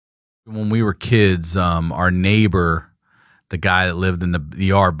when we were kids, our neighbor, the guy that lived in the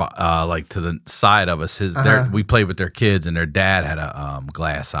yard, like to the side of us, we played with their kids, and their dad had a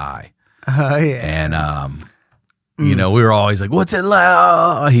glass eye. Oh yeah. And you know, we were always like, "What's it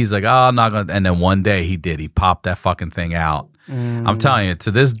like?" He's like, "Oh, I'm not gonna." And then one day he did. He popped that fucking thing out. I'm telling you,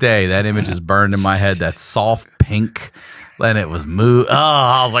 to this day, that image is burned in my head. That soft pink. And it was moved. Oh,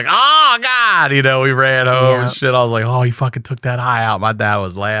 I was like, oh, God. You know, we ran home and shit. I was like, oh, he fucking took that eye out. My dad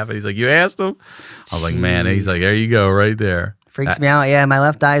was laughing. He's like, you asked him? I was like, man. And he's like, there you go, right there. Freaks me out. Yeah, my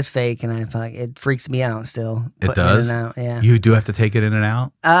left eye's fake, and I feel like it freaks me out still. It does? In and out, yeah. You do have to take it in and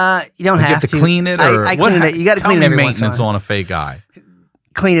out? You don't have to. Clean it? Or I clean it. You got to clean it every once in a while. Maintenance on a fake eye.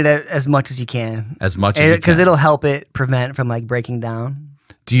 Clean it as much as you can. As much as you can. Because it'll help it prevent from like breaking down.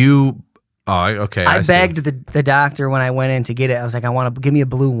 Do you... Oh, okay. I begged the doctor when I went in to get it. I was like, give me a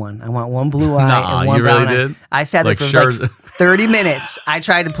blue one. I want one blue eye and one you brown really eye. did? I sat there for like 30 minutes. I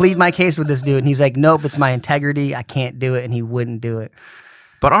tried to plead my case with this dude, and he's like, nope, it's my integrity. I can't do it, and he wouldn't do it.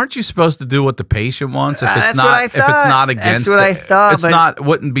 But aren't you supposed to do what the patient wants if it's That's what I not if it's not against? That's what I thought.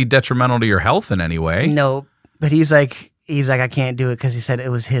 Wouldn't be detrimental to your health in any way. No, but he's like, I can't do it because he said it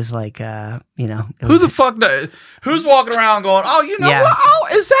was his, like, you know. Who's walking around going, oh, you know what? Oh,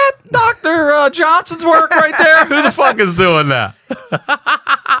 is that Dr. Johnson's work right there? Who the fuck is doing that?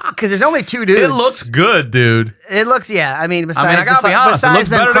 Because there's only two dudes. It looks good, dude. It looks, yeah. I mean, besides I gotta be honest, it looks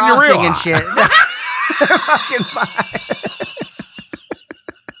better than your real eye. And shit. Fucking fine.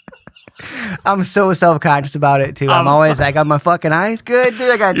 I'm so self-conscious about it, too. I'm always like, are my fucking eyes good, dude?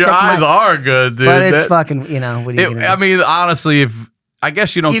 I gotta check your eyes are good, dude. But it's fucking, you know, what are you gonna do? I mean, honestly, I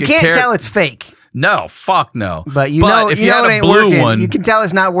guess you don't You can't tell it's fake. No, fuck no. But you know, if you had it a ain't blue working. one, you can tell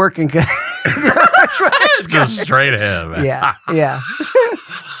it's not working. It's goes straight ahead, man. Yeah, yeah.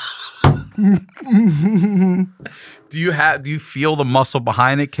 Do you feel the muscle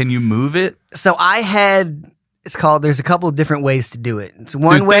behind it? Can you move it? So there's a couple of different ways to do it. It's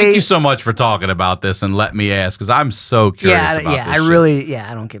one way. Thank you so much for talking about this and let me ask, because I'm so curious about this.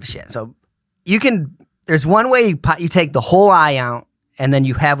 I don't give a shit. So there's one way you take the whole eye out, and then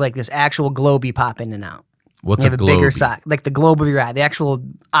you have like this actual globe you pop in and out. What's you have a a globe? bigger side, like the globe of your eye, the actual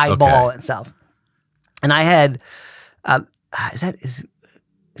eyeball itself. And I had, is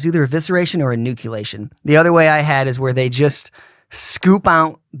either evisceration or enucleation. The other way I had is where they just scoop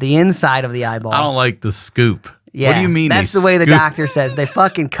out the inside of the eyeball. I don't like the scoop. Yeah, what do you mean? That's the way the doctor says. They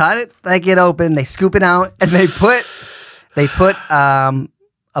fucking cut it, like it open, they scoop it out, and they put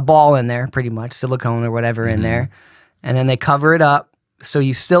a ball in there, pretty much silicone or whatever in there, and then they cover it up so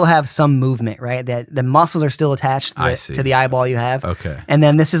you still have some movement, right? That the muscles are still attached to the eyeball you have. Okay, and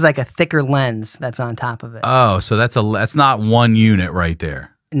then this is like a thicker lens that's on top of it. Oh, so that's not one unit right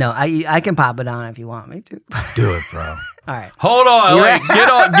there. No, I can pop it on if you want me to. Do it, bro. All right. Hold on. Wait,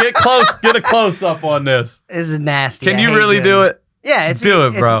 get close. Get a close up on this. This is nasty. Can you really do it? Yeah, do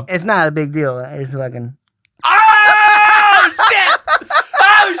it, bro. It's not a big deal. It's fucking. Oh shit!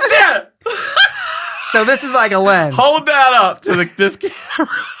 Oh shit! So this is like a lens. Hold that up to this camera.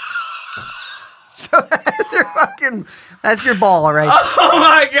 So that's your ball, right? Oh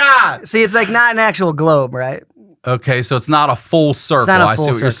my god! See, it's like not an actual globe, right? Okay, so it's not a full circle. I see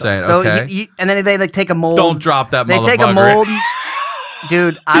what you're saying. So okay. And then they like take a mold. Don't drop that motherfucker. They take a mold.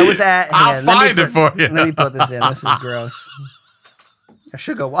 Dude, I was at... I'll find it for you. Let me put this in. This is gross. I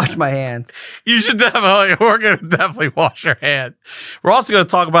should go wash my hands. You should definitely... We're going to definitely wash your hand. We're also going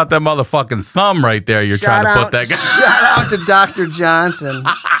to talk about that motherfucking thumb right there you're trying to put that guy... Shout out to Dr. Johnson.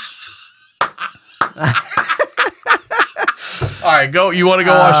 All right, go. You want to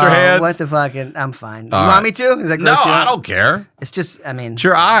go wash your hands? What the fucking... I'm fine. You want me to? He's like, no, I don't care. It's just, I mean... It's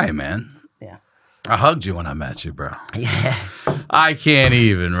your eye, man. Yeah. I hugged you when I met you, bro. Yeah. I can't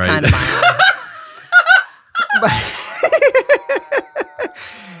even, right? Kind of my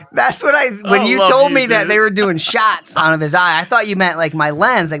That's what when you told me that they were doing shots out of his eye, I thought you meant like my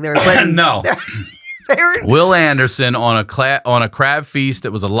lens, like they were putting... No. Will Anderson on a crab feast. It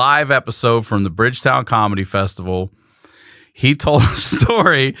was a live episode from the Bridgetown Comedy Festival. He told a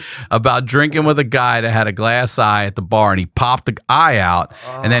story about drinking with a guy that had a glass eye at the bar, and he popped the eye out,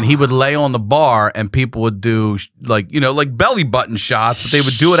 and then he would lay on the bar, and people would do like belly button shots, but they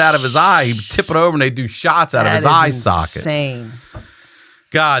would do it out of his eye. He would tip it over, and they'd do shots out of his eye socket. Insane.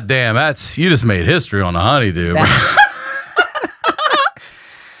 God damn, you just made history on the honeydew.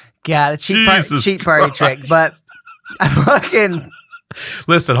 God, a cheap party trick, but I fucking...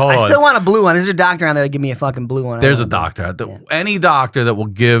 Listen, hold on. I still want a blue one. Is there a doctor out there that give me a fucking blue one? There's a doctor. Any doctor that will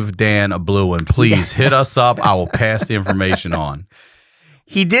give Dan a blue one, please hit us up. I will pass the information on.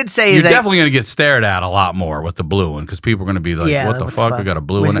 He did say you're definitely going to get stared at a lot more with the blue one because people are going to be like, "What the fuck? We got a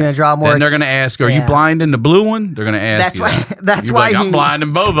blue one." Going to draw more. Then they're going to ask, "Are you blind in the blue one?" They're going to ask you. That's why I'm blind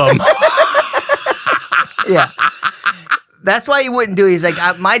in both of them. Yeah, that's why he wouldn't do it. He's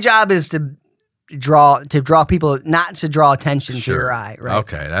like, my job is to draw people, not to draw attention to your eye. Right?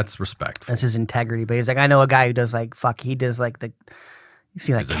 Okay, that's respectful. That's his integrity. But he's like, I know a guy who does like he does like the. You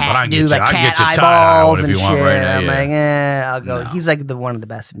see, like cat eyeballs and shit. Right now, I'm like, I'll go. No. He's like one of the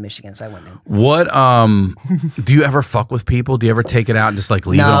best in Michigan, so I went in. What? Do you ever fuck with people? Do you ever take it out and just like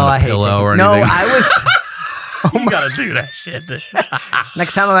leave it on a pillow or anything? No, I was. You gotta do that shit.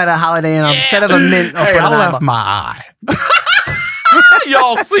 Next time I'm at a Holiday Inn, instead of a mint, I left my eye.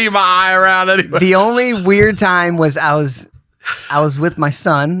 Y'all see my eye around anyway. The only weird time was I was with my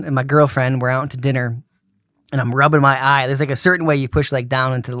son and my girlfriend. We're out to dinner. And I'm rubbing my eye. There's like a certain way you push like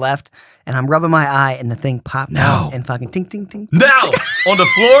down and to the left. And I'm rubbing my eye and the thing popped out and fucking ting, ting, ting. No! On the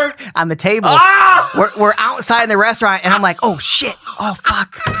floor? On the table. Ah! We're outside in the restaurant and I'm like, oh shit. Oh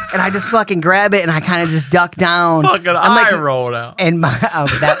fuck. And I just fucking grab it and I kind of just duck down. Fucking eye rolled out. And I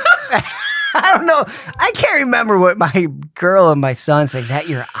don't know. I can't remember what my girl and my son said. Is that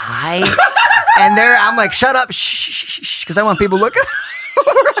your eye? And I'm like, shut up. Shh. Because I want people looking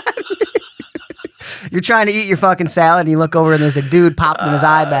around. You're trying to eat your fucking salad and you look over and there's a dude popping his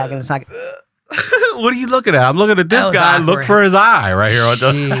eye back and it's like, what are you looking at? I'm looking at this guy. Awkward. Look for his eye right here on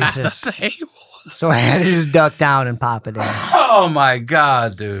Jesus. the table. So I had to just duck down and pop it in. Oh my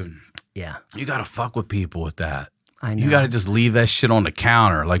God, dude. Yeah. You got to fuck with people with that. I know. You got to just leave that shit on the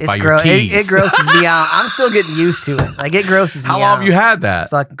counter, like by your keys. It grosses me out. I'm still getting used to it. Like it grosses me out. How long have you had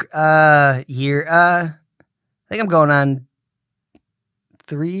that? Year. I think I'm going on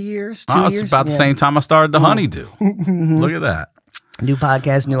 3 years, 2 years. It's about the same time I started the honeydew. Look at that. New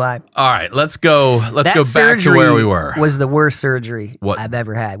podcast, new eye. All right, let's go. Let's go back to where we were. Was the worst surgery I've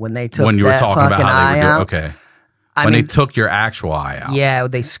ever had when they took when you were that talking about how they were out. Okay. When they took your actual eye out. Yeah,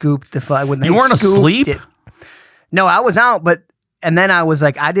 they scooped the when they You weren't asleep? No, I was out, and then I was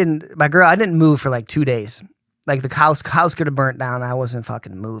like, I didn't move for like 2 days. Like the house could have burnt down. I wasn't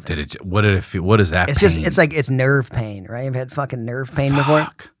fucking moving. What did it feel? What is that pain? It's nerve pain, right? You've had fucking nerve pain before?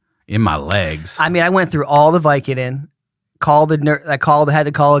 In my legs. I mean, I went through all the Vicodin, had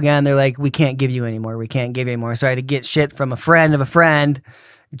to call again. They're like, we can't give you anymore. We can't give you anymore. So I had to get shit from a friend of a friend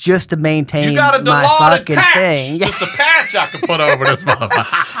just to maintain my fucking thing. Just a patch I could put over this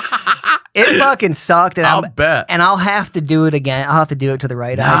motherfucker. It fucking sucked. And I'll bet. And I'll have to do it again. I'll have to do it to the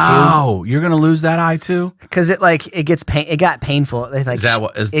right eye too. No, you're gonna lose that eye too? Because it got painful. Is that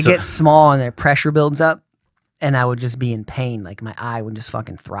what? It gets small and the pressure builds up, and I would just be in pain. Like my eye would just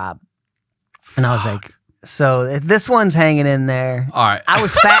fucking throb. And I was like, so if this one's hanging in there. All right. I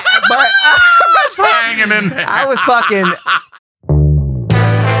was fat. But it's hanging in there. I was fucking.